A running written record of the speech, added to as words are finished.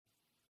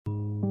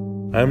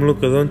I'm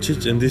Luka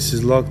Doncic, and this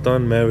is Locked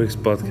On Mavericks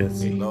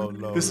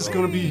podcast. This is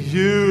gonna be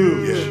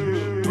huge. Yeah.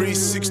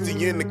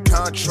 360 in the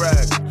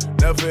contract.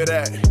 Never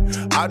that.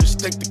 I just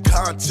take the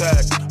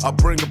contact. I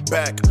bring it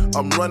back.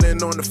 I'm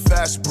running on the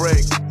fast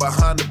break.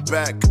 Behind the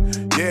back.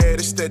 Yeah,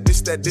 this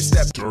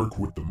that. Dirk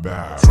with the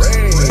Mavs.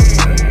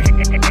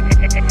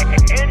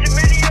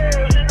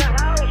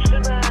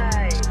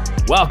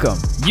 Welcome.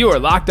 You are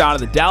locked on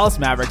to the Dallas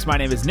Mavericks. My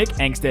name is Nick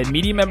Angstead,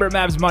 media member at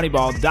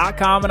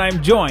MavsMoneyball.com, and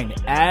I'm joined,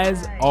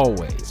 as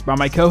always, by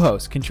my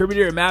co-host,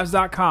 contributor at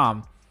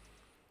Mavs.com,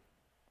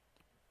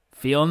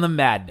 feeling the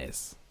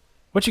madness.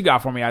 What you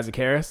got for me, Isaac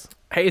Harris?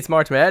 Hey, it's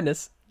March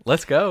Madness.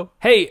 Let's go.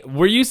 Hey,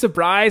 were you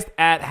surprised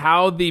at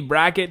how the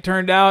bracket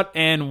turned out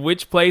and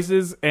which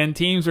places and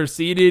teams are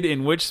seated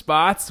in which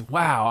spots?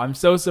 Wow, I'm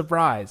so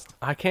surprised.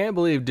 I can't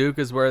believe Duke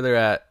is where they're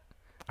at.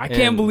 I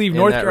can't believe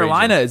North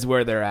Carolina is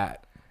where they're at.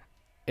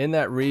 In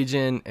that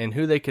region and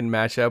who they can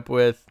match up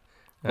with.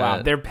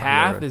 Wow, their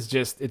path is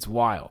just, it's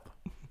wild.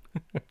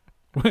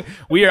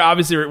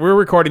 We're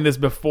recording this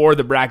before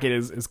the bracket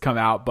is come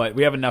out, but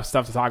we have enough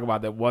stuff to talk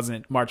about that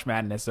wasn't March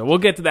Madness, so we'll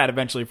get to that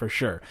eventually for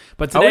sure.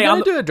 But today, Are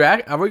we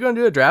going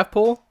to do a draft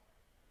poll?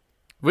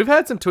 We've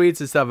had some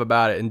tweets and stuff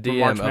about it in DM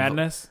March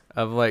Madness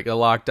of like a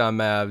Locked On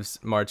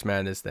Mavs March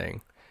Madness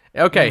thing.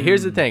 Okay,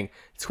 here's the thing.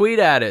 Tweet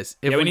at us.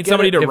 If we need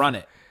somebody to run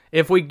it.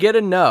 If we get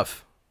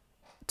enough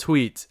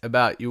tweets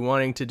about you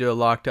wanting to do a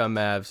Locked On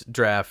Mavs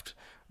draft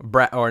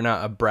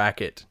a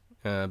bracket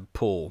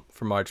pool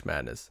for March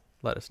Madness,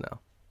 let us know.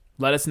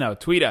 Let us know.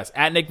 Tweet us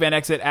at Nick Van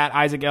Exit, at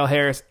Isaac L.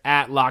 Harris,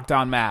 at Locked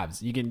On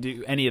Mavs. You can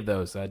do any of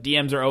those.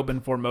 DMs are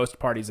open for most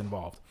parties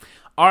involved.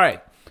 All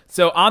right.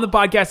 So on the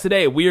podcast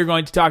today, we are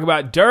going to talk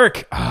about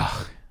Dirk.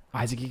 Oh,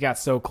 Isaac, he got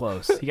so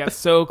close. He got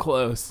so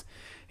close.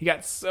 He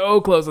got so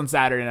close on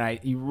Saturday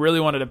night. He really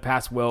wanted to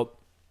pass Wilt.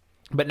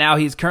 But now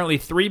he's currently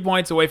 3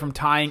 points away from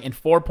tying and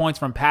 4 points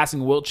from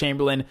passing Wilt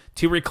Chamberlain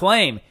to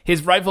reclaim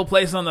his rightful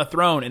place on the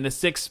throne in the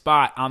 6th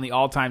spot on the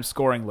all-time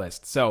scoring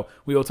list. So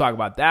we will talk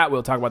about that.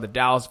 We'll talk about the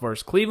Dallas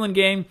versus Cleveland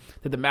game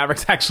that the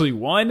Mavericks actually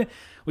won.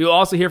 We will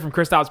also hear from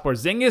Kristaps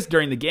Porzingis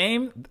during the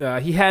game.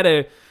 He had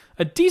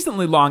a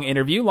decently long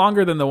interview,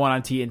 longer than the one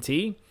on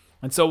TNT.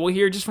 And so we'll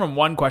hear just from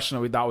one question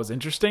that we thought was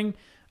interesting.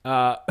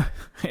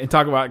 And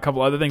talk about a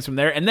couple other things from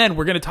there. And then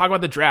we're going to talk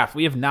about the draft.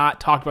 We have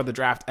not talked about the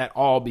draft at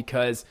all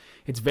because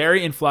it's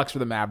very in flux for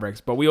the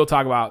Mavericks, but we will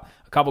talk about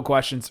a couple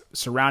questions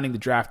surrounding the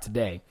draft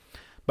today.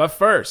 But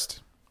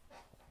first,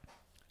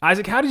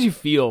 Isaac, how did you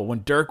feel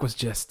when Dirk was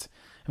just,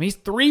 he's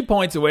 3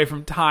 points away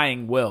from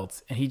tying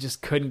Wilt and he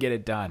just couldn't get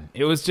it done.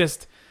 It was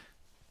just,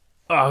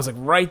 I was like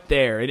right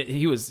there.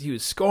 He was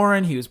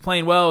scoring. He was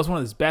playing well. It was one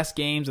of his best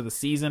games of the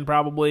season,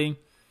 probably.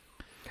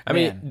 I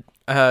mean,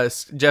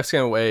 Jeff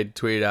Skinner-Wade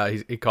tweeted out,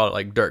 he called it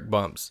like Dirk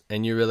bumps,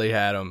 and you really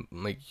had them,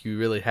 like you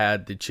really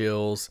had the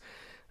chills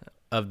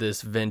of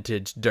this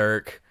vintage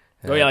Dirk.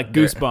 Oh yeah, like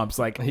goosebumps,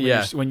 like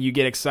when you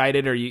get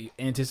excited or you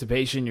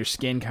anticipation, your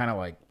skin kind of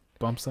like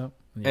bumps up,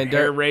 and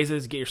your hair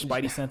raises, get your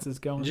spidey senses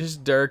going.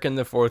 Just Dirk in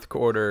the fourth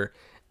quarter,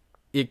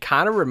 it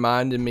kind of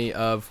reminded me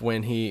of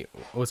when he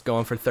was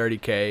going for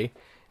 30K.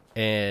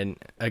 And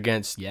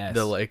against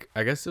I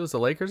guess it was the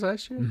Lakers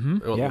last year.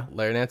 Mm-hmm. Yeah,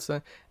 Larry Nance,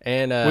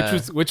 and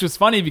which was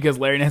funny because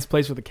Larry Nance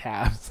plays for the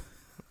Cavs.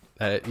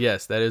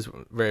 Yes, that is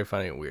very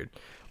funny and weird.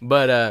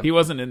 But he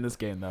wasn't in this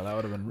game though. That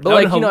would have been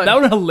that would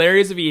have been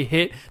hilarious if he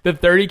hit the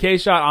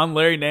 30K shot on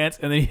Larry Nance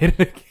and then he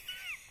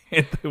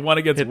hit the one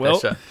against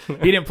Wilt. He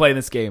didn't play in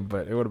this game,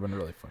 but it would have been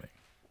really funny.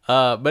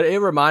 But it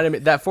reminded me,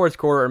 that fourth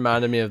quarter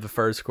reminded me of the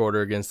first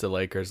quarter against the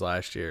Lakers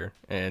last year.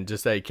 And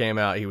just that he came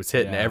out, he was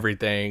hitting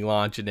everything,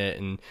 launching it,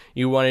 and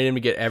you wanted him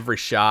to get every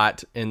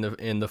shot in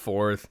the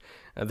fourth.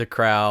 The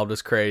crowd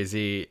was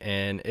crazy,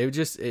 and it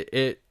just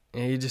he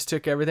just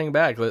took everything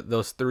back.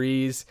 Those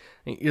threes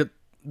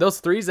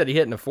that he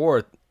hit in the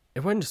fourth,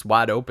 it wasn't just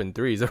wide open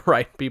threes, they were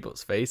right in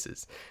people's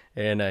faces.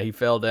 And he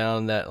fell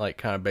down that like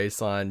kind of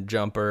baseline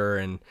jumper,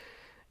 and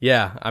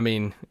yeah, I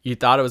mean, you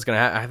thought it was going to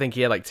happen. I think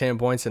he had like 10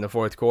 points in the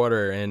fourth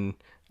quarter,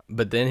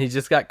 but then he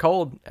just got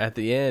cold at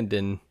the end.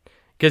 And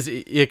because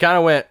you kind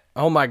of went,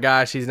 oh my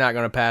gosh, he's not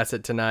going to pass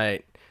it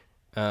tonight.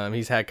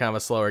 He's had kind of a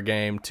slower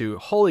game to,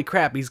 holy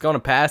crap, he's going to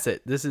pass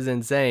it. This is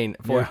insane.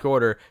 Fourth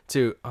quarter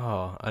to,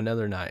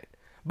 another night.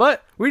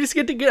 But we just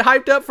get to get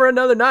hyped up for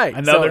another night.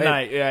 Another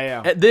night,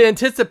 yeah. The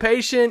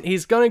anticipation,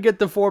 he's going to get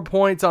the 4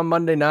 points on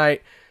Monday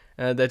night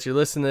that you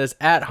listen to this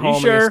at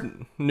home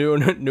against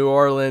New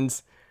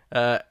Orleans.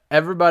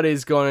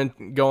 Everybody's going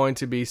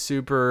to be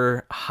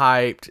super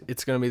hyped.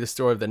 It's going to be the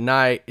story of the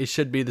night. It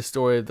should be the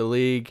story of the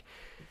league.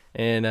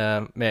 And,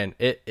 man,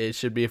 it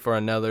should be for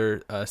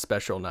another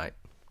special night.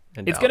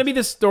 It's going to be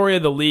the story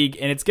of the league,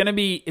 and it's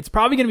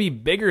probably going to be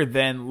bigger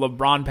than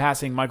LeBron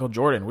passing Michael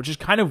Jordan, which is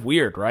kind of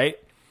weird, right?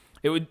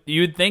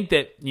 You would think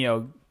that,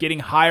 getting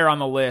higher on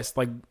the list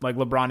like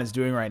LeBron is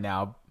doing right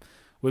now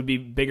would be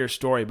bigger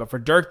story. But for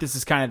Dirk, this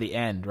is kind of the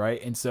end, right?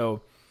 And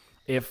so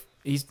if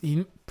he's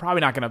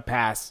probably not going to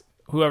pass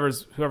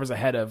whoever's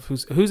ahead of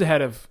who's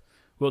ahead of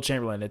Wilt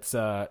Chamberlain. It's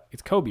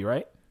Kobe,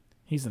 right?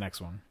 He's the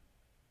next one.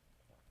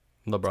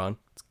 LeBron.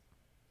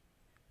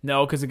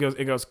 No, because it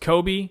goes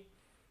Kobe.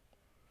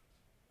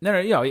 No,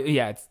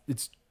 yeah,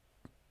 it's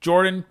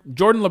Jordan,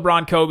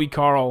 LeBron, Kobe,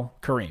 Karl,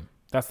 Kareem.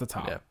 That's the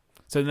top. Yeah.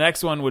 So the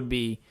next one would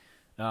be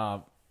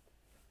LeBron.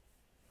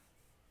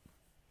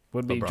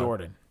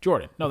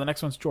 Jordan. No, the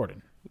next one's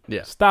Jordan.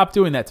 Yeah. Stop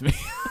doing that to me.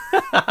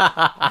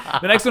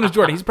 The next one is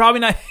Jordan. He's probably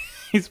not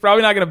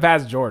going to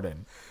pass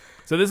Jordan.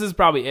 So this is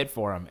probably it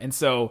for him. And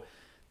so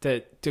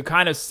to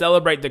kind of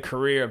celebrate the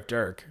career of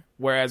Dirk,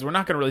 whereas we're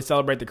not going to really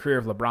celebrate the career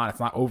of LeBron. It's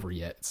not over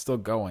yet. It's still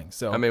going.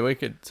 So I mean, we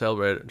could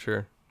celebrate it,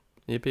 sure.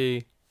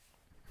 Yippee.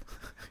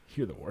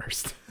 You're the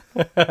worst.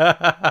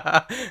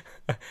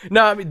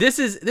 No, I mean this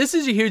is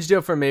a huge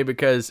deal for me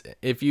because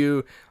if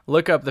you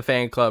look up the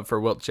fan club for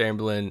Wilt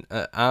Chamberlain,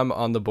 I'm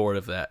on the board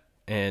of that,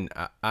 and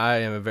I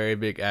am a very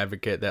big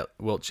advocate that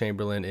Wilt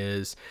Chamberlain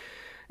is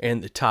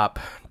in the top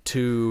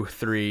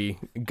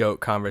 2-3 GOAT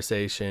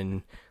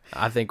conversation.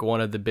 I think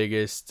one of the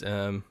biggest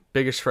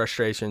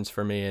frustrations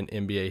for me in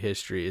NBA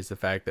history is the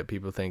fact that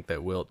people think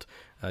that Wilt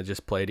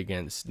just played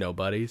against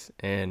nobodies,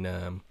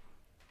 and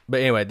but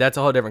anyway, that's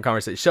a whole different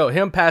conversation. So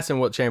him passing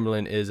Wilt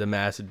Chamberlain is a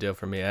massive deal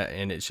for me,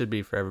 and it should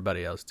be for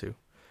everybody else too.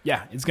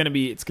 Yeah, it's gonna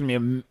be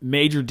a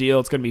major deal.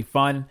 It's gonna be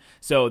fun.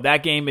 So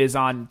that game is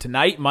on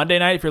tonight, Monday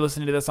night. If you're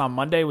listening to this on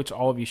Monday, which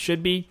all of you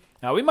should be,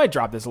 we might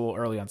drop this a little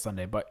early on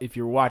Sunday. But if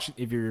you're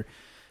watching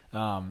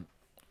on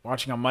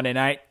Monday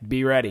night,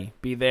 be ready,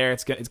 be there.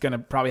 It's gonna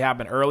probably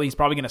happen early. He's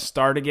probably gonna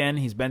start again.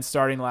 He's been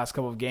starting the last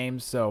couple of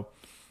games, so.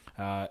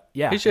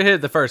 Yeah, he should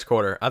hit the first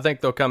quarter. I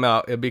think they'll come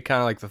out. It'll be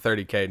kind of like the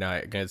 30K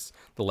night against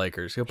the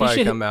Lakers. He'll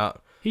probably come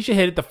out. He should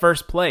hit it the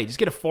first play. Just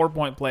get a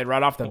 4-point play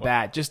right off the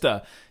bat. Just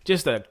a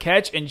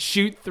catch and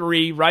shoot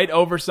three right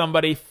over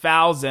somebody,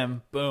 fouls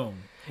him,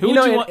 boom. Who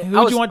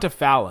would you want to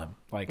foul him?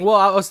 Well,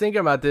 I was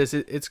thinking about this.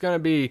 It's going to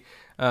be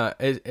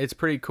it's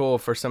pretty cool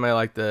for somebody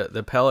like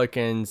the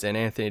Pelicans and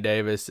Anthony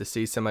Davis to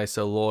see somebody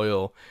so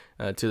loyal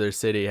to their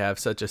city have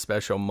such a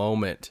special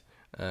moment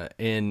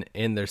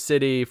in their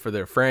city for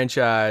their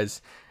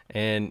franchise,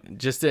 and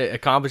just to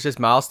accomplish this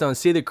milestone,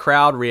 see the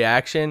crowd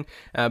reaction,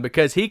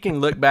 because he can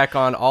look back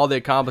on all the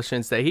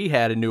accomplishments that he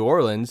had in New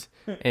Orleans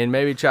and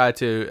maybe try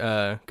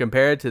to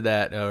compare it to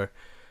that.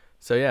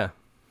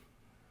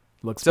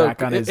 Looks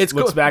back on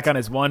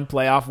his one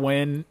playoff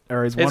win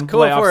or his one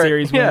playoff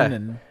series win,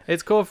 and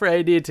it's cool for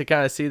AD to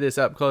kind of see this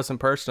up close and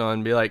personal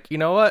and be like, you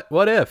know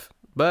what if?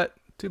 But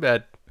too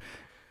bad.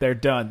 They're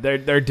done.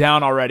 They're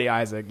down already,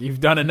 Isaac. You've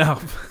done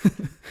enough.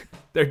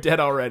 They're dead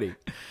already.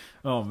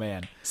 Oh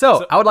man.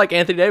 So I would like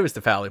Anthony Davis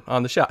to foul him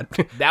on the shot.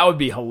 That would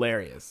be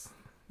hilarious.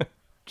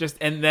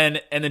 And then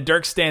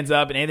Dirk stands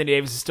up and Anthony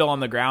Davis is still on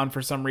the ground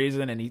for some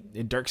reason,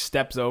 and Dirk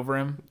steps over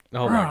him.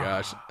 Oh my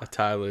gosh, a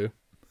Ty Lue.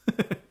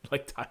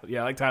 like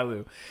Ty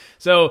Lue.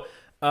 So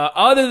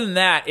other than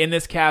that, in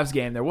this Cavs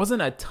game, there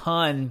wasn't a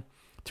ton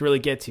to really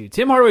get to.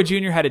 Tim Hardaway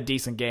Jr. had a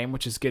decent game,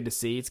 which is good to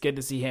see. It's good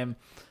to see him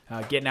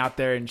getting out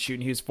there and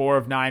shooting. He was 4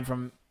 of 9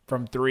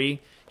 from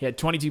 3. He had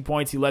 22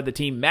 points. He led the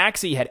team.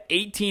 Maxey had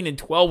 18 and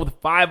 12 with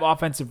 5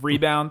 offensive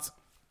rebounds.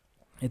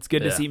 It's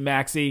good to see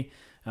Maxey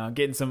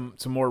getting some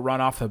more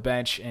run off the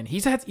bench, and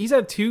he's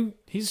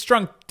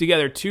strung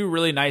together 2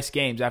 really nice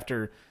games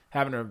after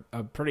having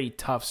a pretty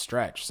tough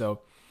stretch.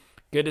 So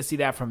good to see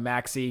that from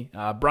Maxey.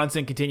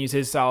 Brunson continues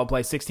his solid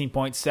play, 16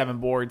 points, 7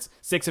 boards,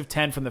 6 of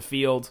 10 from the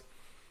field.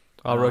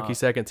 All rookie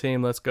second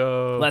team. Let's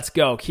go. Let's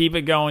go. Keep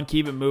it going.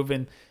 Keep it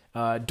moving.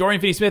 Dorian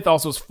Finney-Smith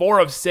also was 4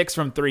 of 6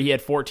 from 3. He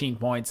had 14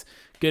 points.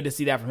 Good to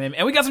see that from him.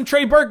 And we got some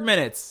Trey Burke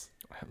minutes.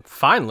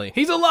 Finally.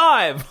 He's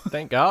alive.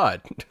 Thank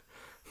God.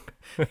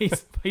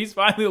 He's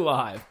finally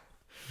alive.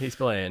 He's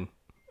playing.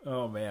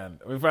 Oh, man.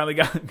 We finally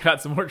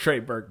got some more Trey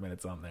Burke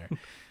minutes on there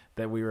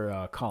that we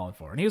were calling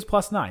for. And he was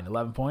 +9,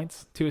 11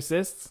 points, 2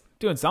 assists,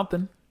 doing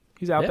something.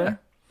 He's out there.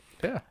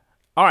 Yeah.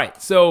 All right.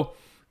 So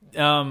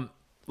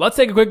let's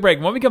take a quick break.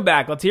 When we come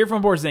back, let's hear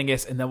from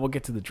Porzingis, and then we'll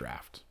get to the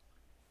draft.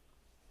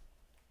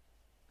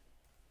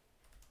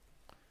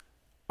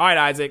 All right,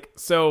 Isaac.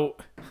 So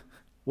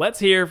let's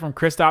hear from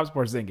Kristaps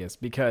Porzingis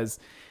because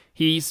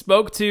he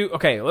spoke to.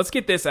 Okay, let's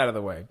get this out of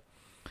the way.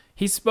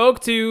 He spoke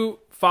to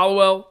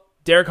Followell,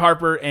 Derek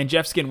Harper, and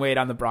Jeff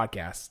Skinwade on the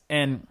broadcast,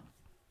 and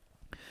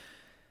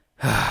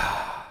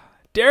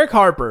Derek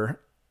Harper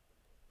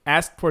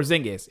asked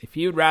Porzingis if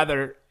he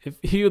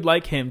would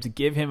like him to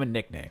give him a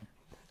nickname.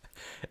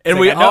 And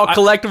we all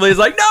collectively is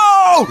like,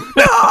 no.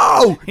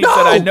 He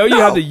said, I know you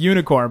have the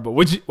unicorn,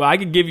 but I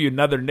could give you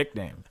another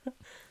nickname.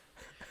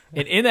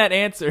 And in that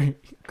answer,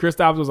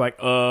 Kristaps was like,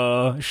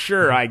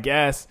 sure, I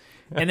guess.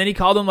 And then he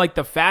called him like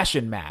the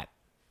fashion mat.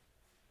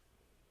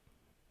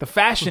 The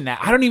fashion mat.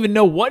 I don't even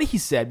know what he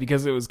said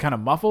because it was kind of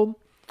muffled.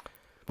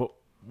 But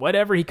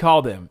whatever he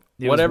called him,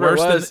 it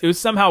was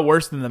somehow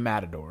worse than the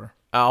Matador.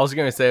 I was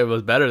going to say it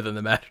was better than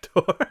the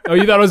Matador. Oh,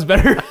 you thought it was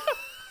better?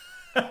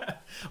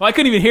 Well, I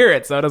couldn't even hear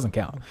it, so it doesn't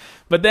count.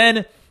 But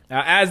then,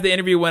 as the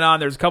interview went on,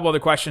 there's a couple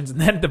other questions.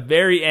 And then at the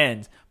very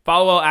end,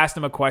 Followell asked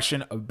him a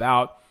question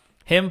about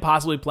him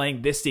possibly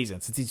playing this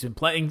season. Since he's been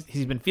playing,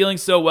 he's been feeling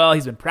so well,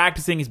 he's been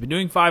practicing, he's been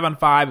doing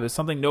 5-on-5. It was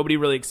something nobody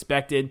really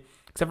expected,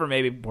 except for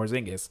maybe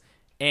Porzingis.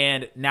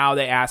 And now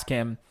they ask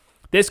him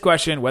this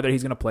question, whether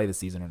he's going to play this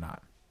season or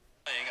not.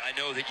 I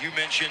know that you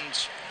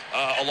mentioned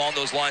along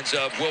those lines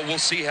of, well, we'll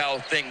see how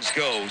things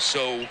go.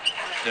 So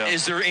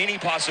is there any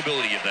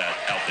possibility of that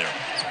out there?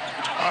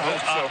 I hope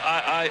so.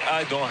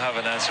 I don't have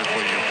an answer for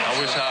you.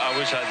 I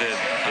wish I did.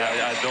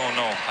 I don't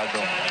know. I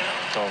don't.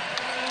 So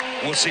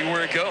we'll see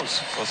where it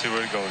goes. We'll see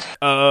where it goes.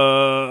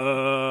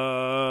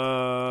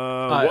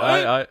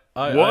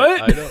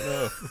 What? I don't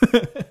know.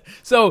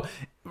 So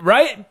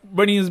right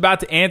when he was about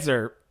to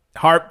answer,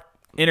 Harp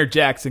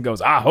interjects and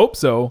goes, I hope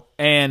so.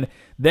 And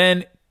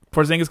then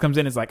Porzingis comes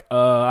in and is like,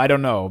 I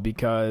don't know,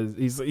 because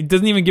he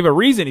doesn't even give a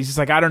reason. He's just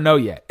like, I don't know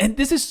yet. And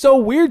this is so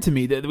weird to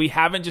me that we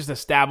haven't just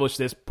established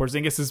this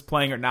Porzingis is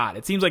playing or not.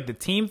 It seems like the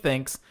team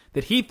thinks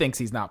that he thinks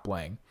he's not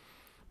playing.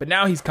 But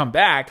now he's come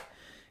back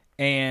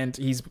and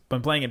he's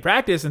been playing in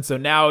practice, and so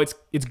now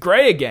it's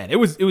gray again. It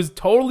was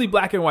totally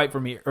black and white for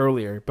me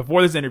earlier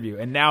before this interview,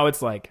 and now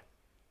it's like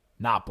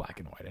not black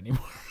and white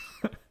anymore.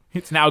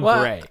 It's now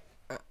gray.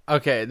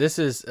 Okay, this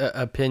is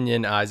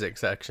opinion Isaac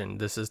section.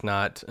 This is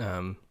not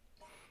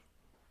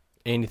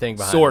anything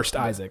behind sourced it.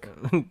 Isaac.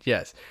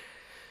 Yes.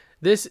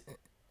 This,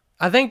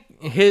 I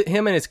think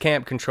him and his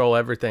camp control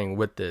everything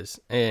with this,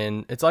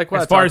 and it's like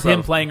what as far as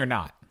him playing or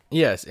not.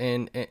 Yes,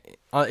 and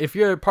if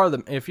you're part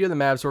of if you're the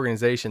Mavs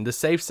organization, the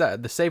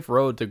safe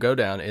road to go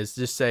down is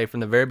just say from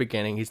the very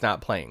beginning he's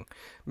not playing,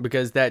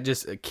 because that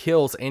just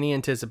kills any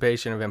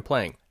anticipation of him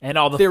playing. And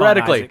all the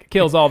theoretically fun, Isaac.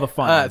 Kills all the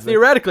fun.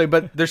 Theoretically,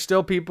 but there's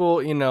still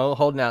people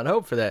holding out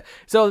hope for that.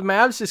 So the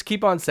Mavs just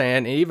keep on saying,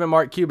 and even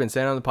Mark Cuban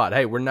saying on the pod,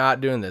 "Hey, we're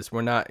not doing this.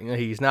 We're not.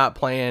 He's not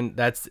playing.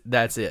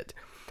 That's it."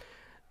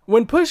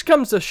 When push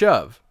comes to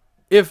shove,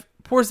 if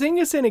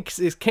Porzingis in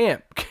his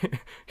camp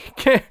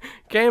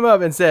came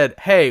up and said,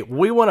 "Hey,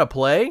 we want to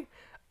play,"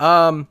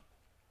 I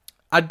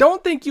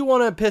don't think you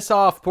want to piss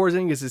off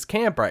Porzingis'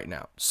 camp right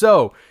now.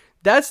 So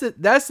that's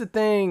the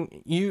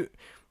thing.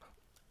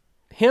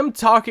 Him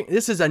talking.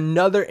 This is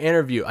another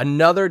interview,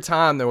 another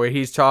time where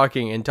he's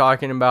talking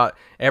about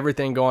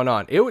everything going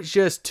on. It was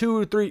just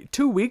 2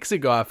 weeks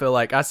ago. I feel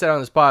like I said on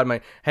this pod, I'm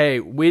like,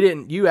 "Hey,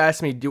 you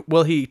asked me,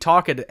 will he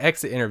talk at the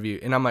exit interview?"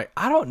 And I'm like,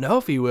 I don't know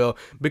if he will,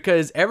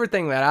 because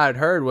everything that I had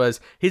heard was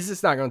he's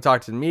just not going to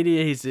talk to the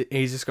media. He's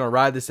just going to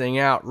ride this thing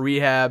out,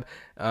 rehab.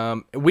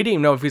 We didn't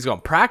even know if he's going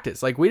to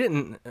practice. Like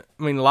a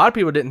lot of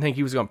people didn't think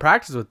he was going to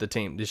practice with the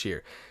team this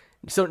year.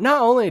 So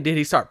not only did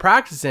he start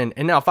practicing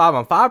and now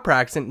 5-on-5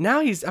 practicing,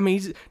 now he's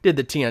did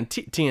the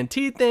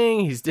TNT thing.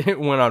 He's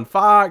went on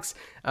Fox,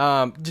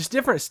 just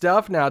different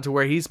stuff now to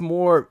where he's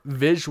more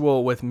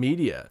visual with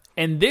media.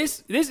 And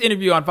this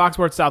interview on Fox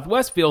Sports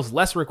Southwest feels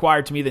less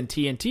required to me than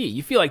TNT.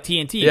 You feel like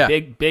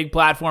TNT, big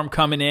platform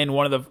coming in.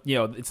 One of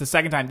the, it's the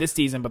second time this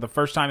season, but the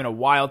first time in a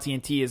while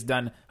TNT has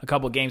done a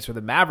couple of games for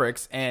the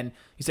Mavericks. And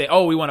you say,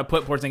 oh, we want to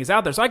put Porzingis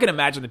out there. So I can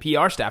imagine the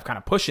PR staff kind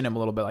of pushing him a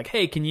little bit, like,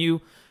 hey, can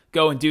you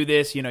go and do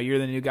this? You're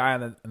the new guy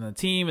on the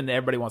team, and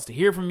everybody wants to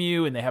hear from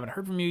you, and they haven't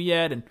heard from you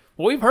yet. And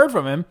well, we've heard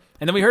from him,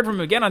 and then we heard from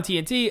him again on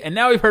TNT, and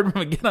now we've heard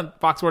from him again on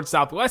Fox Sports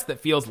Southwest. That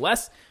feels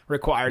less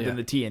required than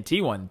the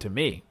TNT one to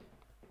me.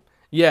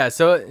 Yeah.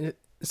 So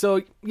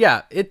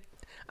yeah,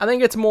 I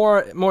think it's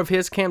more of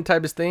his camp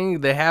type of thing.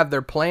 They have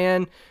their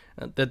plan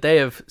that they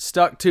have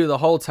stuck to the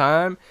whole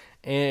time,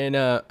 and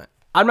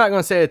I'm not going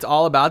to say it's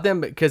all about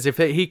them, because if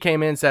he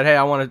came in and said, hey,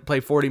 I want to play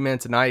 40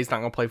 minutes a night, he's not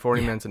going to play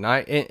 40 minutes a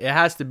night. It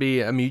has to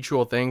be a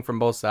mutual thing from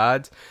both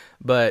sides.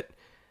 But,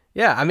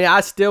 yeah,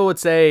 I still would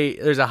say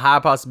there's a high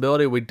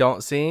possibility we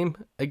don't see him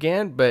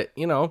again. But,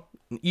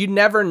 you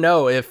never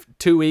know if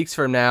 2 weeks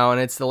from now, and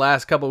it's the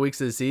last couple of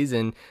weeks of the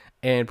season,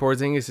 and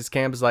Porzingis'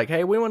 camp is like,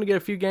 hey, we want to get a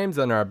few games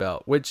under our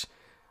belt, which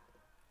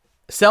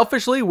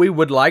selfishly we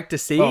would like to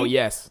see. Oh,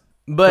 yes.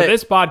 But for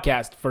this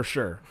podcast, for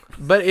sure.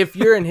 But if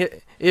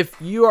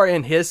you are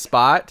in his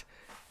spot,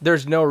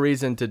 there's no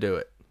reason to do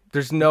it.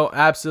 There's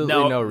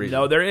absolutely no reason.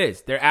 No, there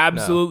is. There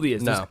absolutely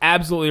is. No. There's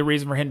absolutely a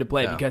reason for him to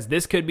play, because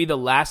this could be the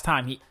last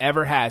time he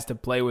ever has to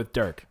play with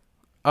Dirk.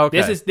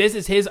 Okay. This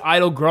is his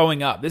idol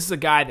growing up. This is a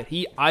guy that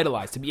he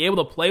idolized. To be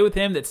able to play with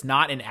him that's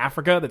not in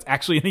Africa, that's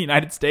actually in the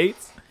United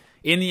States,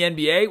 in the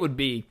NBA would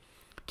be,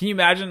 can you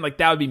imagine? Like,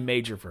 that would be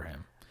major for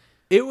him.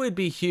 It would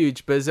be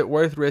huge, but is it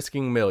worth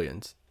risking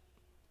millions?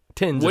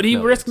 Would he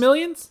risk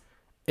millions?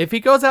 If he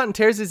goes out and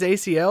tears his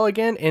ACL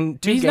again in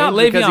 2 games, he's not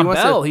Le'Veon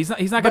Bell. He's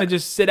not going to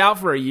just sit out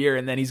for a year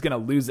and then he's going to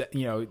lose it.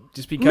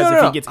 Just because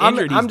if he gets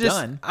injured, he's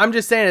done. I'm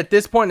just saying, at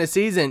this point in the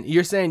season,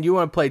 you're saying you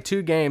want to play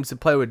 2 games to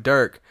play with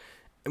Dirk,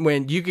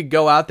 when you could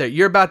go out there.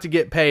 You're about to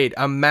get paid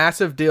a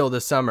massive deal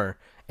this summer,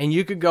 and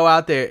you could go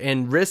out there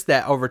and risk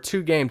that over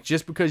 2 games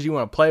just because you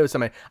want to play with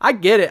somebody. I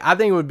get it. I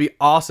think it would be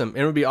awesome.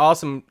 It would be an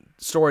awesome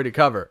story to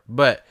cover.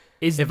 But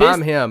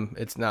I'm him,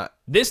 it's not.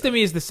 This to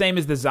me is the same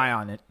as the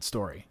Zion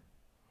story.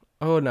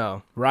 Oh,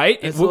 no. Right?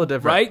 It's a little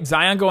different. Right?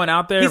 Zion going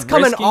out there. He's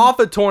coming off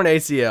a torn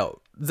ACL.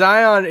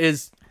 Zion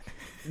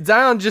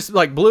just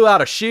like blew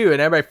out a shoe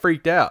and everybody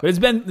freaked out. But it's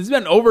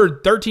been over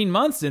 13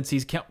 months since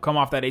he's come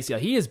off that ACL.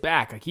 He is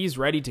back. Like, he's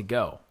ready to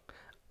go.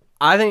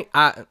 I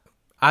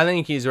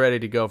think he's ready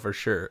to go for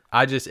sure.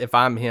 If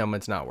I'm him,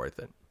 it's not worth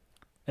it.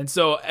 And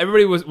so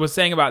everybody was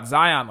saying about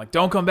Zion, like,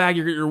 don't come back.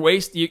 You're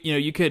waste.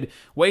 You could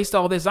waste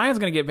all this. Zion's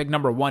going to get picked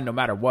number 1 no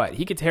matter what.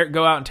 He could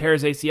go out and tear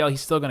his ACL. He's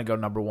still going to go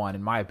number 1,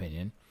 in my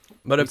opinion.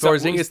 But if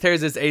Porzingis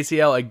tears his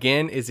ACL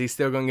again, is he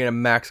still going to get a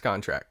max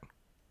contract?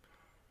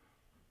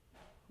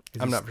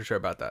 I'm not for sure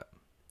about that.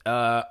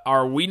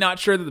 Are we not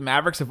sure that the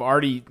Mavericks have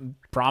already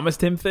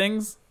promised him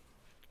things?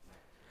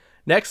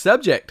 Next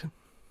subject.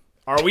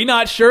 Are we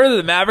not sure that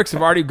the Mavericks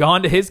have already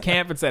gone to his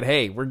camp and said,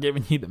 "Hey, we're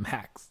giving you the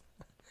max"?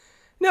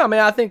 No, I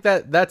mean, I think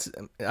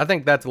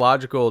that's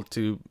logical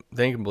to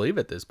think and believe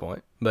at this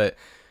point. But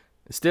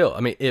still, I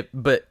mean,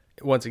 but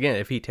once again,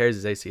 if he tears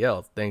his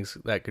ACL, things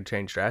that could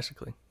change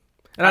drastically.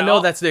 And I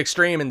know that's the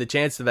extreme and the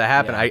chance of that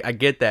happen. Yeah. I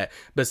get that.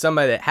 But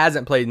somebody that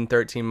hasn't played in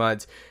 13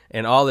 months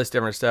and all this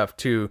different stuff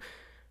to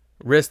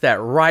risk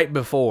that right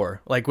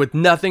before, like with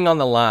nothing on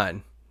the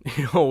line,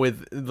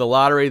 with the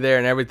lottery there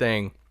and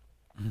everything.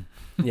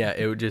 Yeah,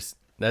 it would just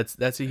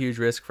that's a huge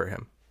risk for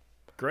him.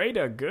 Great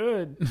or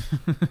good.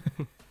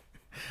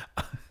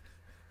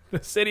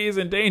 The city is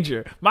in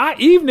danger. My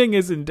evening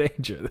is in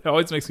danger. That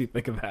always makes me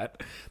think of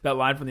that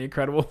line from The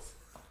Incredibles.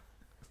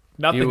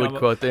 Nothing. You would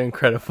quote The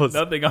Incredibles.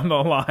 Nothing on the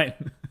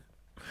line.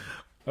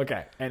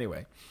 Okay.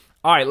 Anyway,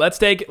 all right. Let's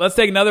take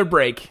another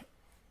break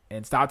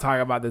and stop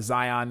talking about the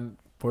Zion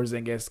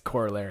Porzingis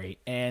corollary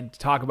and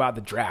talk about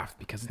the draft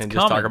because it's coming.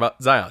 Just talk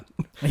about Zion.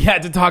 Yeah,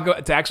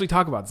 to actually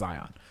talk about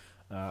Zion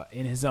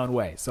in his own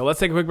way. So let's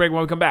take a quick break.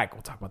 When we come back,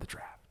 we'll talk about the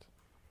draft.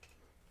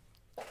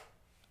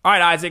 All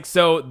right, Isaac.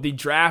 So the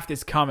draft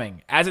is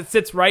coming. As it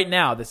sits right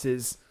now, this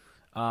is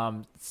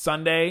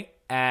Sunday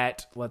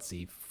at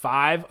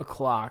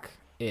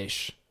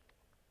 5:00-ish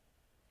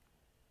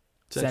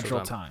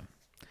Central Time.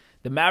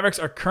 The Mavericks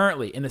are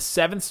currently in the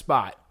 7th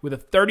spot with a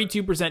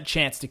 32%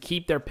 chance to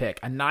keep their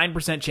pick, a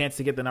 9% chance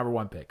to get the number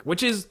 1 pick,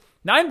 which is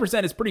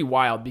 9% is pretty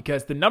wild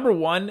because the number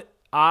 1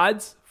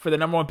 odds for the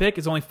number 1 pick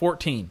is only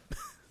 14.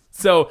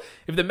 So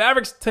if the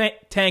Mavericks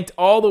tanked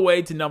all the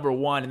way to number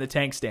 1 in the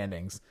tank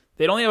standings,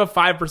 they'd only have a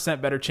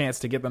 5% better chance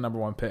to get the number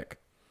 1 pick.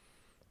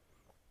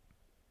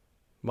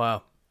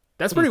 Wow.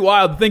 That's pretty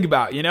wild to think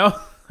about,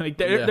 Like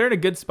they're in a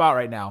good spot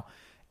right now.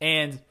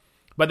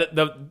 But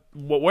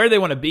where they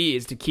want to be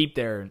is to keep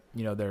their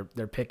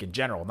pick in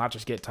general, not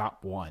just get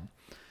top 1.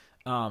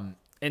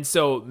 And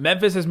so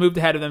Memphis has moved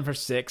ahead of them for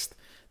 6th.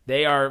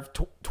 They are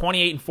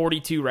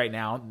 28-42 right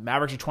now.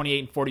 Mavericks are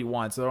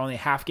 28-41, so they're only a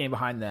half game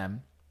behind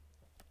them.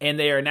 And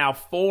they are now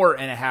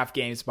 4.5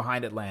 games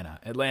behind Atlanta.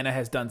 Atlanta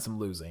has done some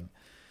losing.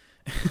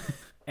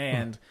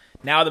 And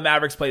now the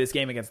Mavericks play this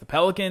game against the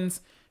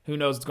Pelicans. Who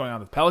knows what's going on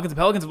with the Pelicans? The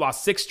Pelicans have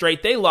lost 6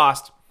 straight. They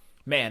lost,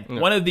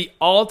 one of the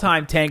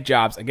all-time tank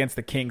jobs against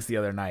the Kings the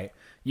other night.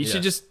 You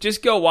should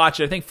just go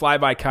watch it. I think Fly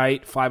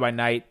By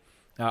Night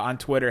on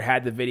Twitter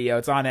had the video.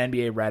 It's on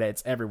NBA Reddit.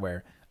 It's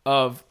everywhere.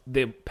 Of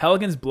the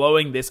Pelicans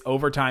blowing this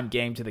overtime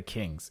game to the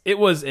Kings. It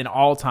was an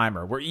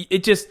all-timer where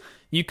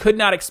you could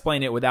not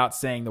explain it without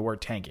saying the word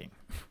tanking,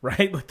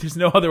 right? Like there's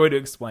no other way to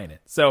explain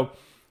it. So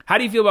how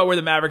do you feel about where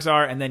the Mavericks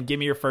are? And then give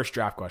me your first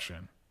draft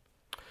question.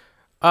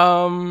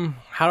 How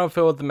do I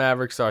feel what the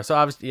Mavericks are? So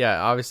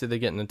obviously they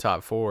get in the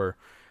top 4.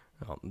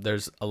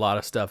 There's a lot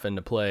of stuff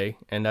into play,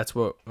 and that's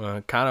what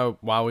kind of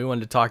why we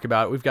wanted to talk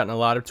about it. We've gotten a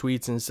lot of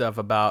tweets and stuff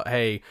about,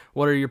 hey,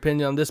 what are your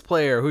opinion on this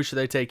player? Who should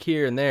they take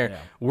here and there? Yeah.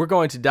 We're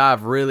going to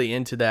dive really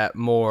into that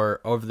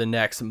more over the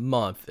next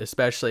month,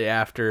 especially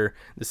after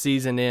the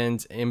season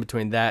ends, in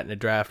between that and the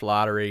draft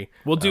lottery.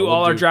 We'll do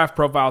our draft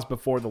profiles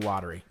before the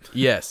lottery.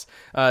 Yes.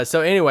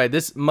 So anyway,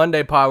 this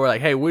Monday pod, we're like,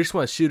 hey, we just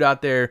want to shoot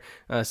out there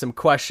some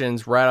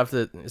questions right off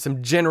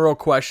some general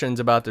questions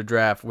about the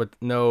draft with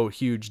no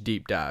huge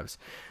deep dives.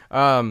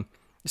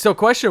 So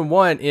question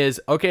 1 is,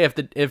 okay,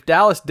 if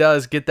Dallas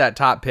does get that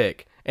top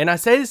pick, and I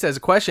say this as a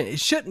question, it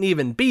shouldn't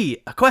even be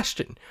a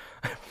question,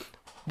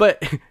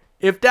 but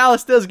if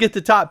Dallas does get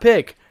the top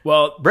pick,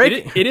 well,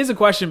 it is a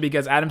question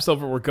because Adam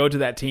Silver will go to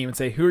that team and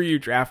say, who are you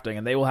drafting?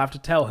 And they will have to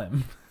tell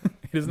him.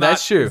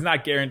 That's true. It's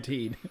not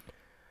guaranteed.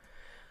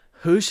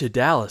 Who should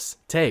Dallas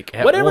take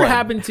at Whatever 1?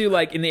 happened to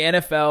like in the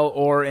NFL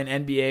or in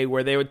NBA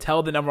where they would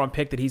tell the number 1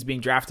 pick that he's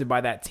being drafted by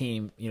that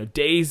team,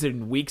 days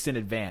and weeks in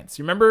advance.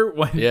 You remember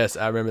when? Yes,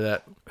 I remember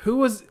that.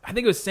 I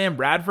think it was Sam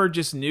Bradford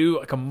just knew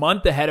like a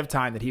month ahead of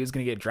time that he was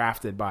going to get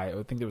drafted by,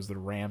 I think it was the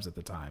Rams at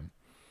the time.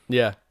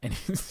 Yeah. And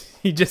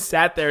he just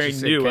sat there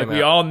and knew, like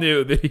we all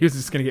knew that he was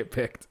just going to get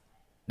picked.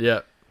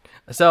 Yeah.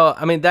 So,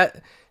 I mean,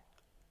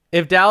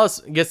 if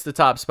Dallas gets the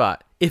top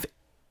spot, if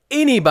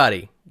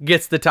anybody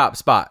gets the top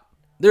spot,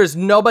 there's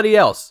nobody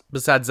else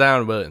besides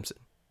Zion Williamson.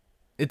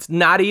 It's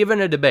not even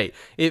a debate.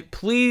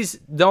 Please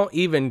don't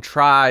even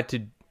try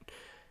to.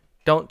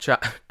 Don't try.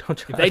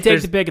 If they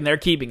take the pick and they're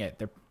keeping it,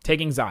 they're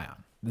taking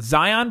Zion.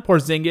 Zion,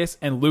 Porzingis,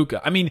 and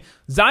Luka. I mean,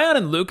 Zion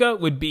and Luka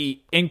would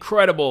be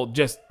incredible.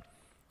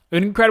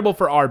 Incredible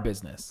for our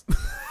business.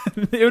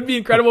 It would be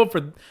incredible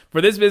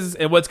for this business.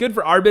 And what's good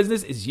for our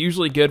business is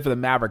usually good for the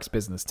Mavericks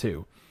business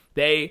too.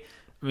 They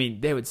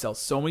would sell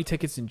so many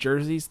tickets and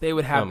jerseys. They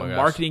would have a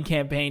marketing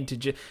campaign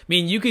to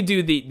you could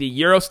do the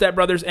Euro Step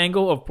Brothers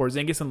angle of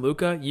Porzingis and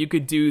Luka. You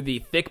could do the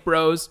Thick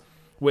Bros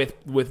with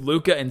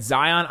Luka and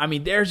Zion. I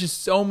mean, there's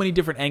just so many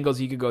different angles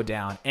you could go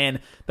down.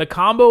 And the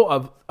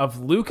combo of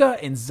Luka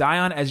and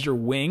Zion as your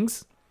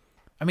wings,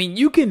 I mean,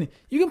 you can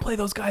play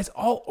those guys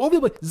all over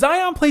the place.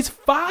 Zion plays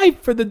 5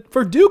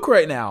 for Duke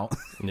right now.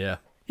 Yeah.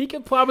 He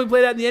could probably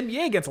play that in the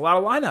NBA against a lot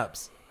of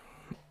lineups.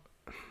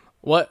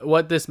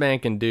 What this man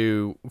can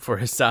do for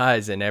his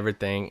size and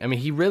everything. I mean,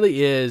 he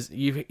really is.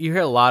 You hear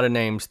a lot of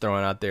names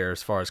thrown out there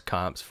as far as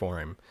comps for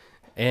him.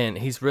 And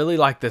he's really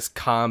like this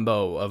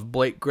combo of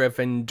Blake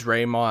Griffin,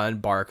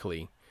 Draymond,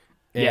 Barkley.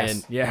 And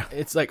yes, yeah.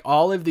 It's like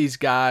all of these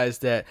guys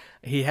that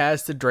he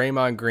has the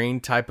Draymond Green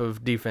type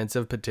of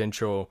defensive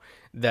potential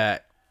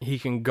that he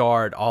can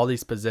guard all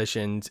these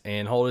positions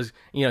and hold his,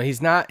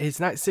 he's not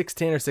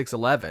 6'10" or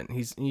 6'11".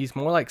 He's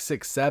more like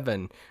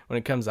 6'7" when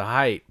it comes to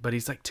height, but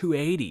he's like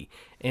 280.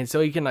 And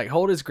so he can like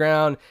hold his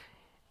ground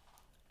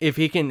if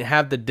he can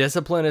have the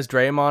discipline as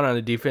Draymond on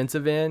the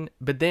defensive end,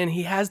 but then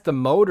he has the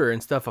motor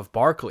and stuff of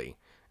Barkley.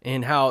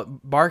 And how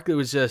Barkley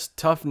was just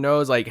tough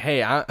nose, like,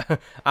 hey,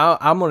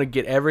 I'm going to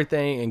get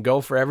everything and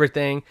go for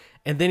everything.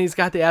 And then he's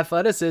got the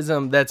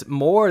athleticism that's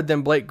more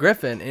than Blake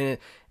Griffin. And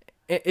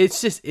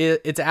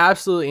it's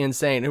absolutely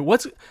insane. And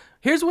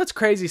here's what's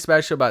crazy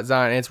special about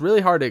Zion, and it's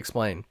really hard to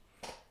explain.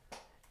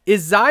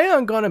 Is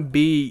Zion going to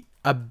be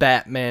a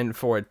Batman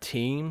for a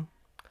team?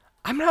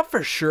 I'm not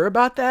for sure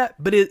about that,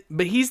 but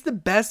he's the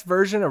best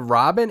version of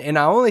Robin, and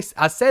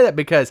I say that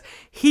because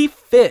he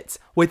fits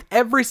with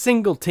every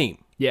single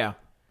team. Yeah.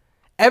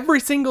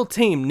 Every single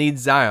team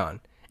needs Zion,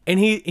 and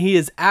he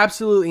is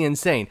absolutely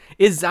insane.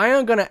 Is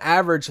Zion going to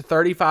average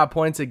 35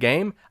 points a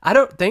game? I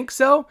don't think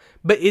so,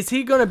 but is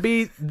he going to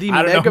be the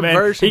mega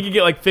version? He could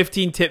get like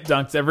 15 tip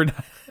dunks every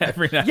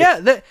night. Yeah,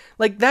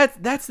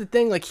 that's the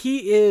thing. Like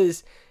he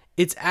is,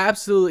 it's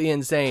absolutely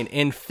insane.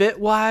 And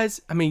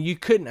fit-wise, I mean, you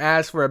couldn't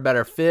ask for a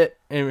better fit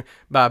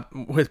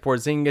with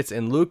Porzingis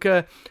and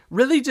Luka.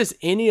 Really just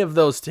any of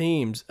those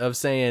teams of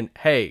saying,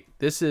 hey,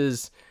 this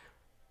is...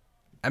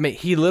 I mean,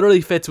 he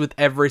literally fits with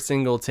every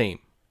single team.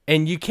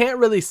 And you can't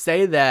really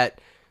say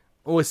that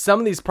with some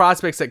of these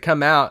prospects that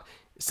come out.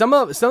 Some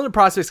of the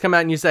prospects come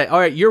out and you say, all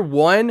right, you're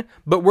one,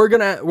 but we're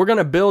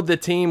gonna build the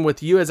team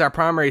with you as our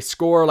primary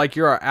scorer, like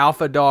you're our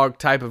alpha dog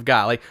type of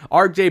guy. Like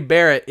RJ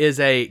Barrett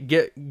is a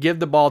give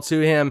the ball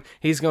to him,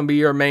 he's gonna be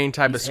your main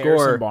type of scorer.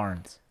 Harrison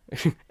Barnes.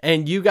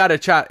 And you gotta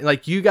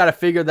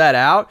figure that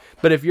out.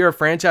 But if you're a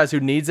franchise who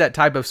needs that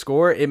type of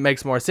scorer, it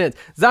makes more sense.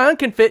 Zion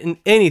can fit in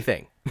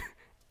anything.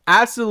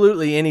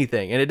 Absolutely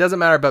anything, and it doesn't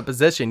matter about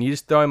position. You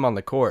just throw him on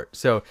the court.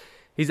 So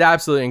he's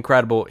absolutely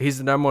incredible. He's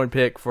the number 1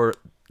 pick for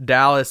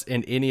Dallas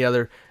and any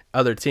other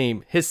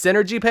team. His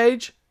synergy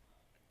page,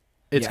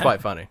 it's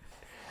quite funny.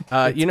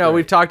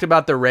 We've talked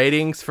about the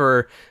ratings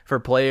for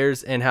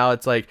players and how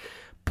it's like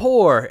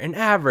poor and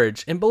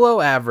average and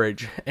below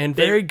average and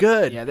very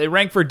good. Yeah, they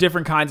rank for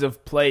different kinds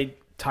of play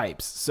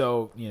types.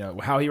 So,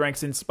 how he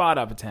ranks in spot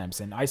up attempts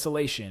and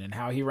isolation, and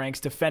how he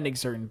ranks defending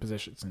certain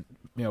positions and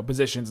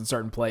positions in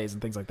certain plays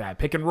and things like that,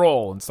 pick and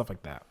roll and stuff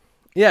like that.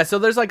 Yeah, so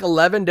there's like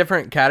 11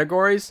 different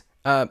categories.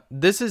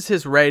 This is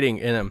his rating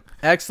in them: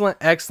 excellent,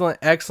 excellent,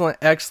 excellent,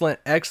 excellent,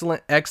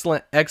 excellent,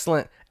 excellent,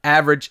 excellent,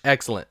 average,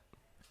 excellent.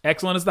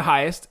 Excellent is the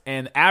highest,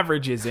 and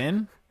average is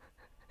in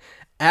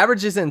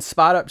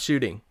spot up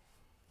shooting,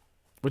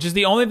 which is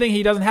the only thing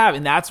he doesn't have,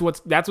 and that's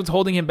what's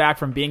holding him back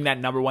from being that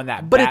number 1,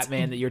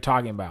 Batman that you're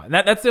talking about. And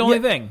that's the only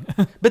thing.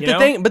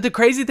 But the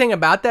crazy thing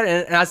about that,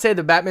 and I say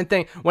the Batman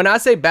thing, when I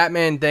say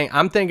Batman thing,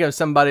 I'm thinking of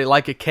somebody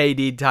like a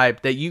KD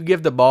type that you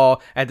give the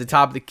ball at the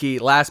top of the key,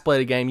 last play of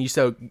the game, you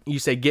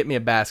say get me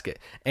a basket,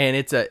 and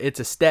it's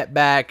a step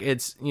back,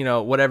 it's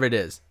whatever it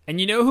is. And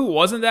you know who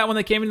wasn't that when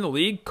they came into the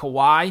league?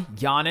 Kawhi,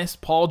 Giannis,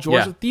 Paul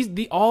George.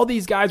 Yeah. All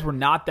these guys were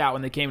not that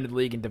when they came into the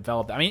league and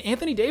developed. I mean,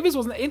 Anthony Davis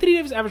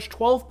averaged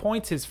 12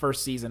 points his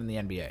first season in the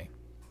NBA.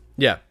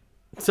 Yeah.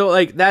 So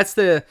like that's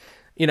the,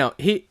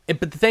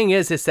 but the thing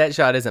is his set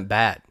shot isn't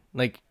bad.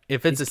 Like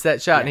if it's a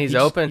set shot and he's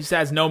open, he just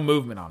has no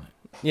movement on it.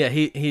 Yeah,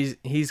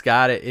 he's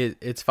got it.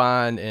 It's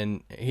fine,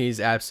 and he's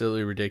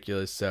absolutely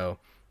ridiculous. So,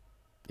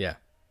 yeah.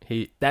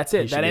 That's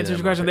it. That answers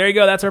your question. There you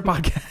go. That's our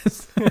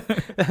podcast.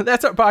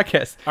 That's our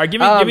podcast. All right, give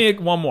me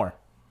one more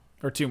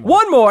or 2 more.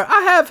 One more.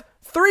 I have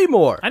 3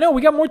 more. I know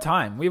we got more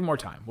time. We have more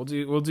time.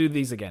 We'll do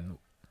these again.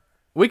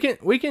 We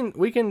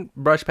can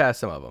brush past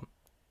some of them.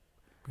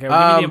 Okay, we'll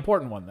give you the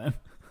important one then.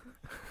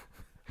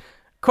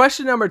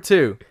 Question number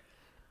 2: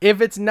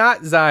 if it's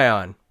not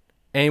Zion,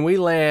 and we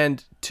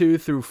land 2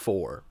 through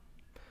 4,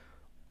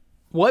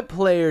 what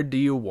player do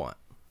you want?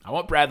 I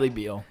want Bradley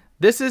Beal.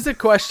 This is a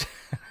question.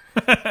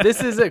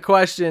 This is a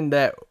question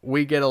that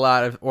we get a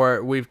lot of,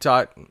 or we've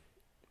talked,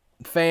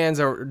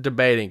 fans are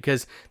debating,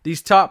 because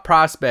these top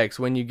prospects,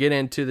 when you get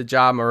into the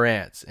Ja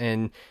Morants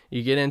and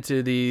you get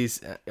into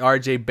these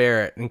RJ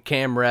Barrett and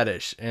Cam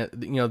Reddish and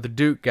the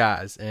Duke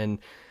guys, and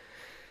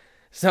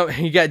so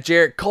you got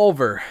Jarrett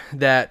Culver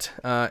that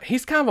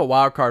he's kind of a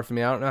wild card for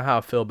me. I don't know how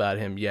I feel about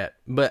him yet,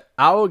 but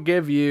I will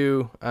give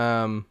you.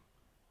 Do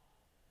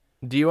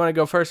you want to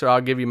go first, or I'll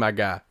give you my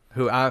guy?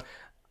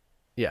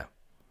 Yeah.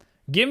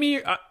 Give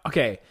me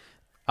okay.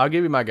 I'll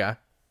give you my guy.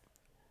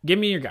 Give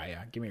me your guy.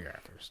 Yeah, give me your guy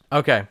first.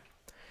 Okay.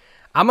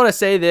 I'm going to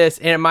say this,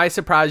 and it might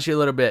surprise you a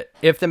little bit.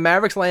 If the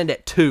Mavericks land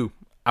at 2,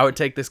 I would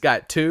take this guy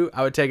at 2.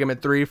 I would take him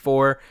at 3,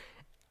 4.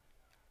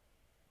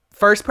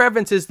 First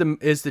preference is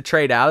the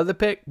trade out of the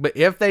pick, but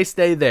if they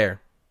stay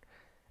there,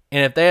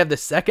 and if they have the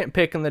second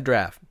pick in the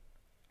draft,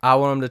 I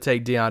want them to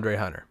take DeAndre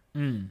Hunter.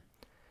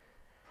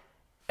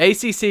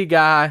 ACC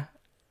guy,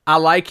 I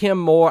like him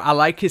more. I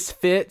like his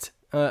fit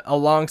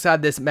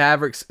alongside this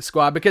Mavericks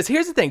squad, because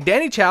here's the thing.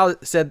 Danny Chow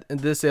said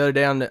this the other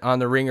day on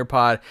the Ringer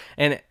pod,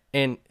 and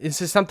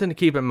this is something to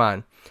keep in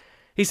mind.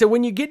 He said,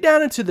 when you get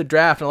down into the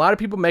draft, and a lot of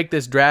people make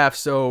this draft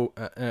so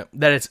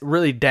that it's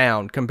really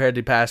down compared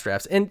to past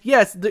drafts. And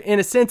yes, in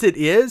a sense it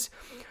is.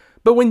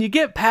 But when you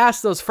get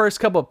past those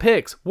first couple of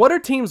picks, what are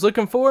teams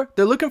looking for?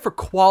 They're looking for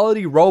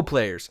quality role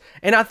players.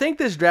 And I think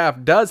this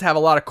draft does have a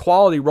lot of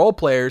quality role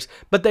players,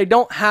 but they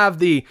don't have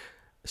the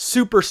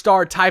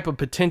superstar type of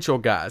potential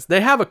guys. They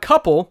have a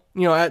couple,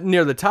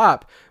 near the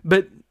top,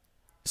 but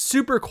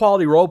super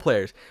quality role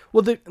players.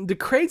 Well, the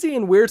crazy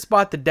and weird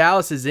spot that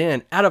Dallas is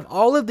in, out of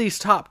all of these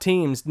top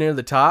teams near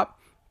the top,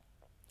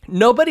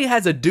 nobody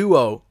has a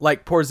duo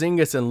like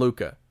Porzingis and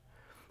Luka.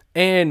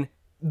 And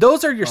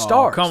those are your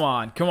stars. Come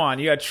on.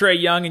 You got Trae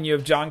Young and you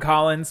have John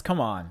Collins. Come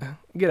on.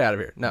 Get out of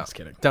here. No, just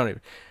kidding. Don't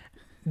even.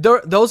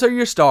 Those are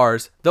your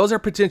stars. Those are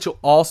potential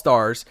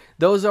all-stars.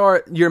 Those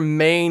are your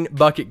main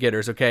bucket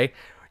getters, okay?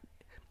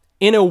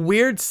 In a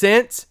weird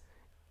sense,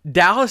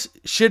 Dallas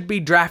should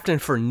be drafting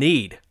for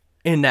need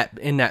in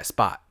that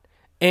spot.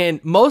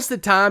 And most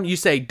of the time you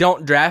say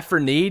don't draft for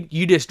need,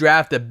 you just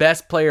draft the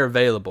best player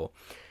available.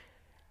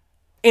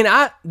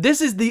 And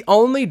this is the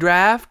only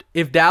draft,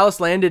 if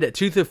Dallas landed at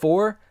 2 through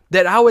 4,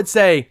 that I would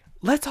say,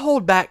 let's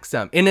hold back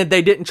some. And if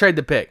they didn't trade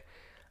the pick,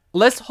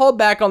 let's hold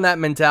back on that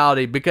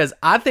mentality, because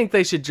I think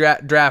they should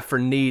draft for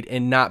need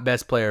and not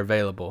best player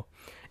available.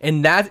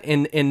 And that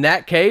in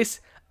that case,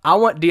 I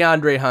want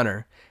DeAndre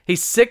Hunter.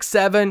 He's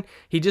 6'7".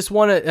 He just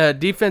won a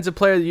Defensive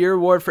Player of the Year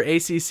award for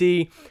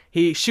ACC.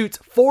 He shoots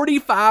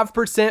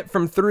 45%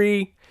 from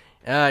 3.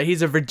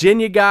 He's a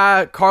Virginia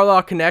guy,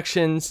 Carlisle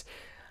connections.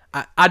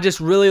 I just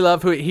really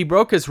love he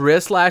broke his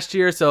wrist last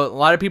year. So a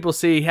lot of people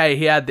see, hey,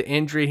 he had the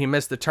injury. He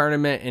missed the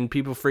tournament, and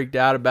people freaked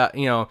out about,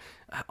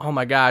 oh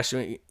my gosh,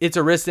 it's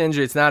a wrist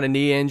injury. It's not a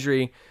knee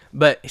injury.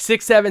 But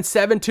 6'7",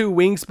 7'2"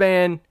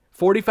 wingspan,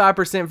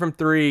 45% from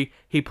 3.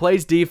 He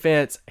plays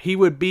defense. He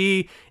would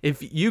be,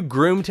 if you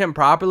groomed him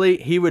properly,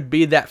 he would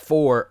be that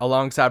 4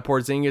 alongside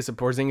Porzingis, and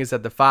Porzingis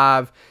at the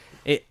 5.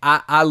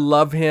 I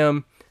love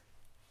him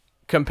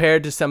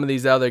compared to some of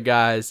these other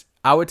guys.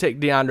 I would take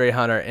DeAndre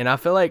Hunter, and I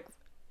feel like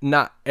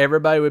not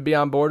everybody would be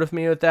on board with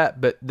me with that,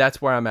 but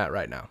that's where I'm at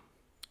right now.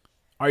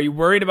 Are you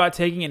worried about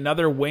taking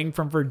another wing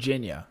from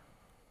Virginia?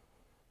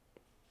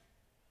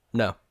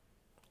 No.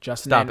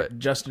 Justin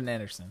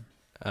Anderson.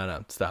 I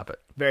know. Stop it.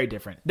 Very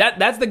different.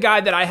 That's the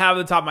guy that I have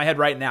at the top of my head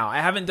right now. I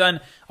haven't done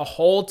a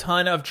whole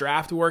ton of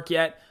draft work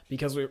yet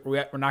because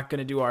we're not going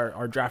to do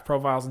our draft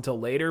profiles until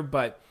later.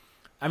 But,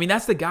 I mean,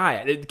 that's the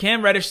guy.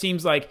 Cam Reddish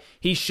seems like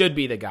he should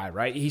be the guy,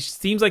 right? He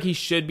seems like he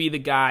should be the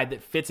guy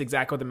that fits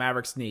exactly what the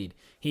Mavericks need.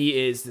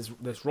 He is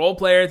this role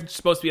player that's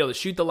supposed to be able to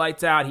shoot the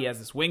lights out. He has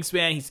this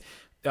wingspan. He's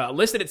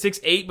listed at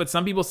 6'8", but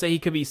some people say he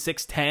could be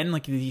 6'10".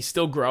 Like, he's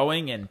still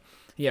growing, and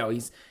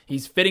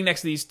he's fitting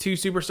next to these two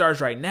superstars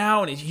right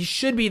now, and he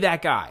should be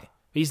that guy.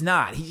 He's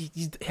not.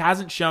 He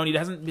hasn't shown. He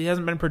hasn't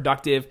been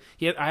productive.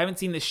 I haven't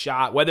seen this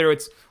shot, whether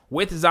it's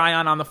with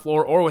Zion on the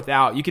floor or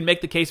without. You can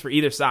make the case for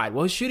either side.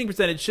 Well, his shooting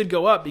percentage should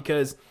go up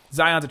because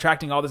Zion's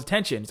attracting all this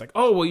attention. It's like,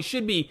 oh, well, you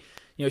should be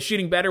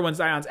shooting better when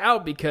Zion's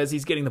out because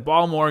he's getting the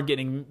ball more,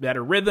 getting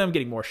better rhythm,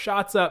 getting more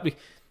shots up.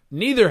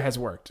 Neither has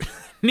worked.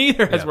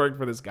 Neither has worked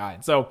for this guy.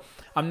 So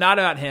I'm not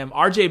about him.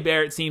 RJ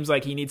Barrett seems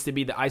like he needs to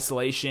be the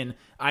isolation,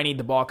 I need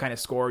the ball kind of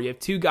scorer. You have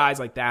two guys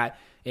like that.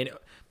 And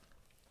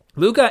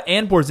Luka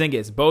and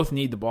Porzingis both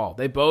need the ball.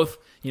 They both,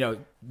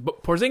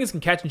 Porzingis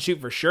can catch and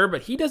shoot for sure,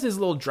 but he does his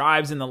little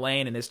drives in the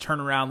lane and his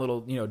turnaround little,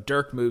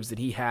 Dirk moves that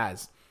he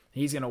has.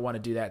 He's going to want to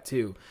do that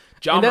too.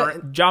 John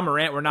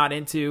Morant, we're not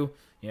into,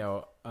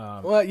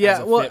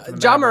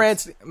 John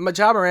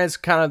Morant's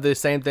kind of the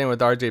same thing with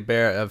RJ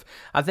Barrett.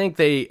 I think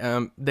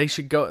they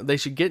should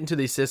get into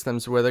these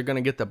systems where they're going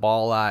to get the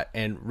ball out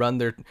and run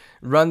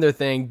their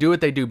thing, do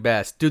what they do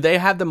best. Do they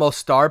have the most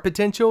star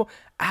potential?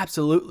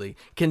 Absolutely.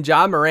 Can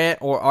John Morant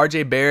or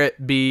RJ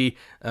Barrett be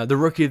the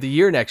rookie of the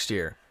year next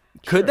year?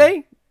 Could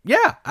they?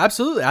 Yeah,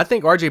 absolutely. I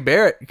think RJ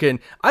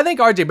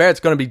Barrett's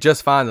going to be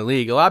just fine in the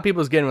league. A lot of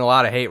people's getting a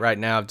lot of hate right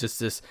now of just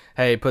this,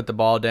 hey, put the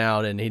ball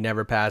down and he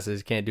never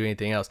passes, can't do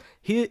anything else.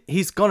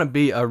 He's going to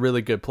be a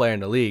really good player in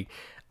the league.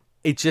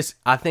 It's just,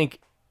 I think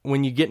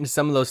when you get into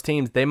some of those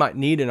teams, they might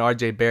need an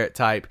RJ Barrett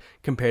type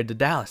compared to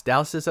Dallas.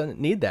 Dallas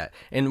doesn't need that.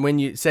 And when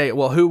you say,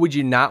 well, who would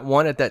you not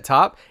want at that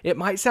top? It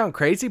might sound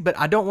crazy, but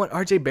I don't want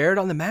RJ Barrett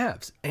on the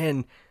Mavs.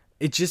 And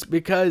it's just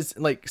because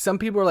like some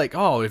people are like,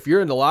 oh, if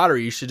you're in the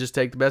lottery, you should just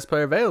take the best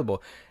player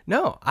available.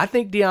 No, I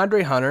think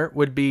DeAndre Hunter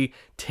would be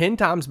 10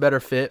 times better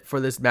fit for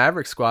this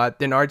Maverick squad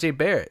than RJ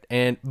Barrett.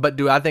 But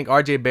do I think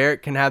RJ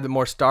Barrett can have the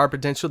more star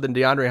potential than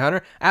DeAndre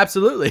Hunter?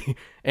 Absolutely.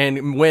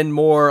 And win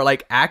more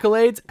like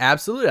accolades?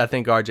 Absolutely. I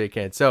think RJ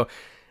can. So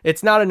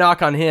it's not a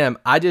knock on him.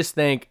 I just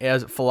think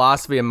as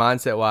philosophy and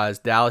mindset wise,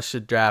 Dallas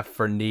should draft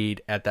for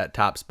need at that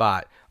top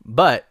spot.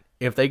 But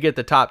if they get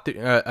the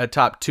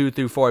top 2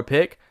 through 4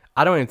 pick,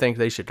 I don't even think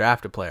they should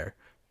draft a player.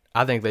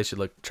 I think they should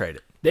look to trade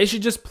it. They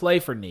should just play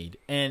for need,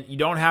 and you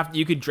don't have.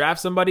 You could draft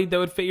somebody that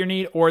would fit your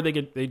need, or they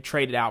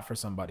trade it out for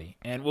somebody.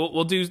 And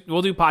we'll do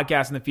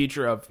podcasts in the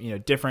future of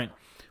different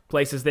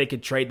places they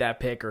could trade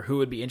that pick, or who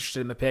would be interested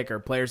in the pick, or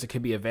players that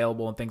could be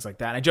available and things like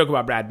that. And I joke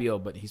about Brad Beal,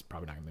 but he's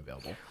probably not going to be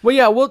available. Well,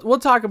 yeah, we'll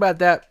talk about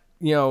that.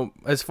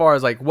 As far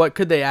as like what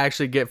could they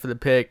actually get for the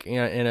pick,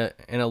 in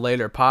a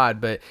later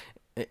pod, but.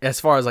 As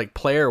far as like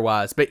player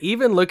wise, but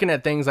even looking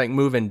at things like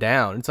moving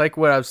down, it's like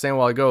what I was saying a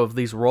while ago of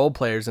these role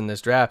players in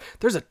this draft.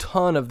 There's a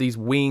ton of these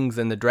wings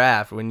in the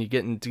draft when you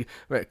get into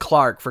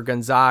Clark for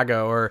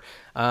Gonzaga or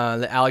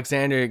the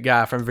Alexander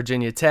guy from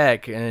Virginia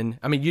Tech. And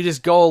I mean, you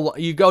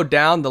go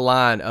down the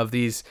line of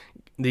these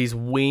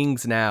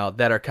wings now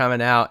that are coming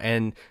out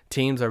and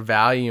teams are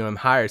valuing them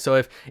higher.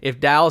 So if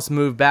Dallas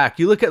moved back,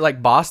 you look at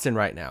like Boston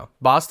right now.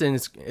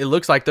 It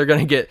looks like they're going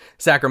to get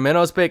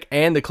Sacramento's pick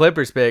and the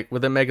Clippers pick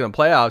with them making the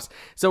playoffs.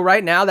 So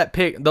right now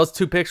those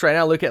 2 picks right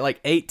now look at like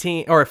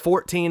 18 or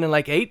 14 and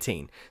like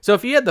 18. So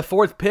if you had the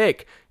 4th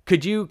pick,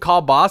 could you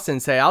call Boston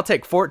and say, I'll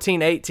take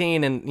 14,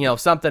 18 and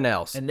something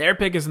else? And their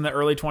pick is in the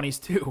early 20s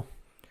too.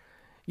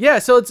 Yeah,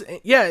 so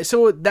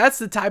that's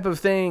the type of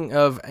thing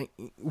of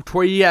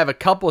where you have a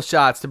couple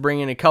shots to bring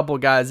in a couple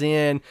guys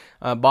in.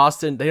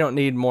 Boston, they don't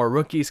need more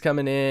rookies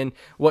coming in.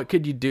 What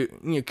could you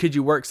do? Could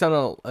you work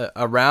something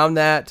around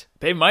that?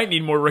 They might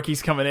need more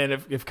rookies coming in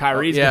if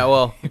Kyrie's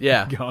gone.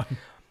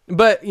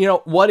 But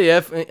what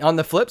if on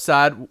the flip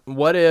side,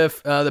 what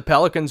if the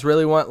Pelicans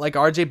really want like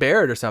RJ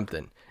Barrett or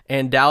something?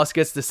 And Dallas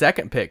gets the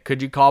 2nd pick.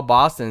 Could you call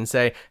Boston and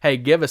say, hey,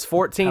 give us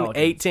 14, Pelicans.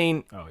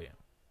 18. Oh, yeah.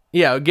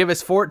 Yeah, give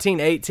us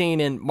 14,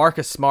 18, and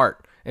Marcus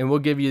Smart, and we'll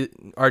give you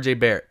RJ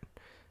Barrett.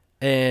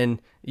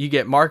 And you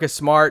get Marcus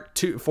Smart,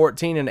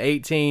 14 and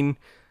 18,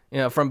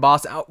 from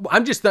Boston.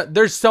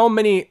 There's so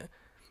many.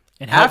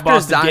 And help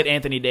Boston get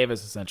Anthony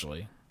Davis,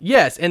 essentially.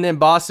 Yes, and then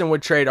Boston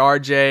would trade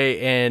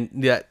RJ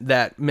and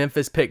that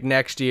Memphis pick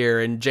next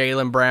year and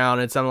Jaylen Brown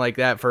and something like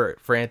that for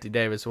Anthony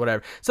Davis or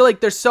whatever. So like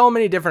there's so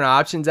many different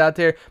options out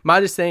there. My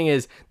just thing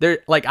is I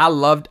like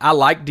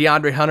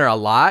DeAndre Hunter a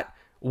lot.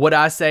 Would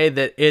I say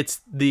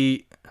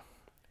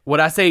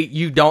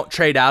you don't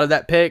trade out of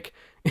that pick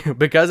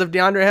because of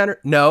DeAndre Hunter?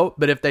 No,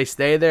 but if they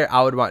stay there,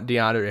 I would want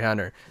DeAndre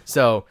Hunter.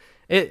 So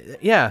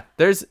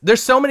there's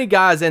so many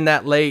guys in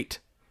that late.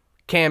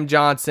 Cam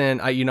Johnson,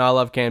 I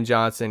love Cam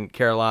Johnson,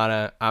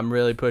 Carolina. I'm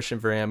really pushing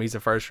for him. He's a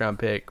 1st-round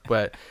pick,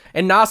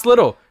 and Nas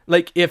Little,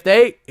 like if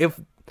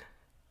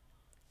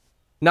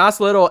Nas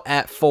Little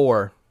at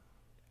 4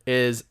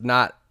 is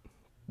not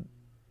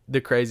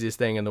the craziest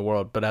thing in the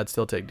world, but I'd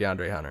still take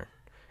DeAndre Hunter.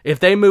 If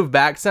they move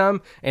back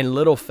some and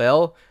Little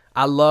fell,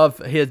 I love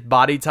his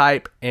body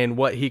type and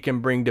what he can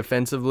bring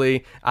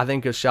defensively. I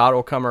think his shot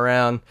will come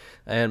around,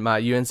 and my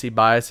UNC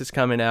bias is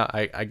coming out.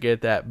 I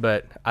get that,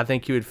 but I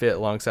think he would fit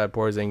alongside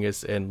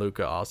Porzingis and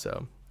Luka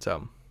also.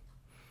 So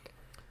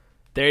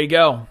there you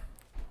go.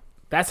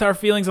 That's our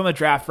feelings on the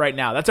draft right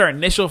now. That's our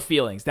initial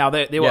feelings. Now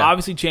they will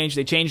obviously change.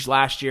 They changed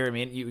last year. I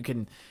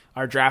mean,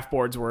 our draft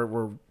boards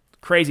were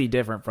crazy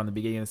different from the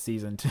beginning of the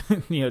season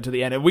to to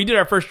the end. And we did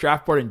our first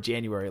draft board in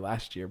January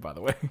last year, by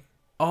the way.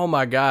 Oh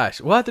my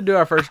gosh. We'll have to do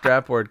our first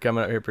draft board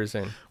coming up here pretty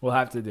soon. We'll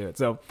have to do it.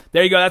 So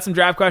there you go. That's some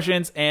draft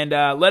questions. And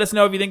let us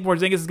know if you think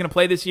Porzingis is going to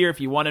play this year. If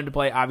you want him to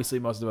play, obviously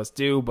most of us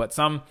do, but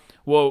some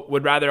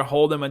would rather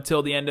hold him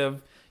until the end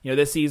of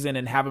this season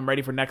and have him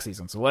ready for next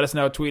season. So let us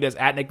know. Tweet us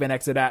at Nick Van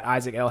Exit, at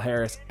Isaac L.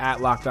 Harris,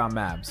 at Locked On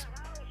Mavs.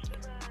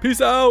 Peace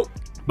out.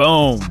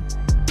 Boom.